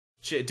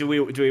Do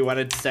we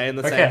want to stay on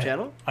the same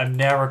channel? I'm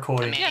now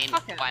recording. I mean,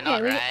 why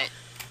not, right?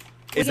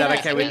 Is that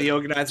okay with the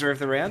organizer of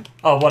the round?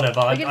 Oh, whatever.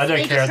 I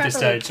don't care at this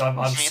stage.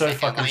 I'm so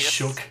fucking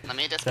shook. Let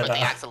me just put the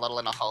axolotl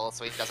in a hole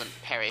so he doesn't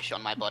perish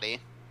on my body.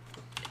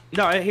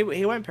 No,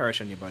 he won't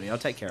perish on your body. I'll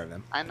take care of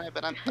him. I know,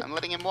 but I'm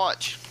letting him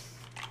watch.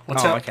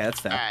 Okay, that's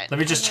fair. Right. Let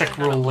me just check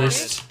rule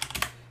list.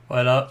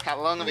 Wait up. How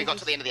long have we got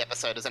to the end of the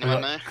episode? Does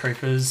anyone know?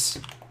 Creepers.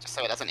 Just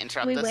so it doesn't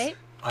interrupt We us. wait.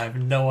 I have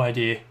no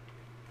idea.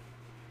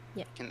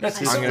 Yeah. I'm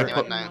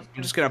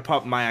just gonna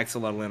pop my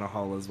axolotl in a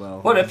hole as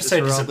well. What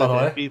episode is it, by the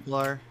way? People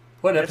are.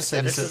 What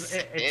episode is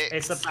it?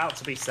 It's about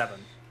to be 7.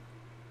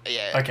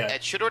 Yeah. Okay.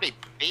 It should already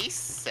be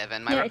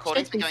 7. My Yeah, it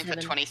recording's should been be going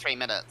 7. for 23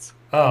 minutes.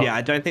 Oh. Yeah,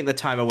 I don't think the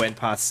timer went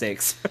past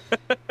 6.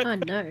 Oh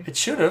no. It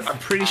should have. I'm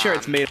pretty sure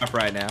it's made up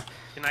right now.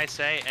 Can I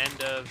say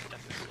end of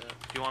episode?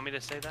 Do you want me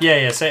to say that?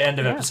 Yeah, say end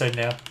of episode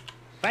now.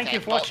 Thank you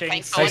for watching.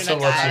 Thanks for watching.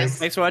 guys.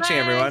 Thanks for watching,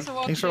 everyone.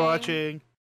 Thanks for watching.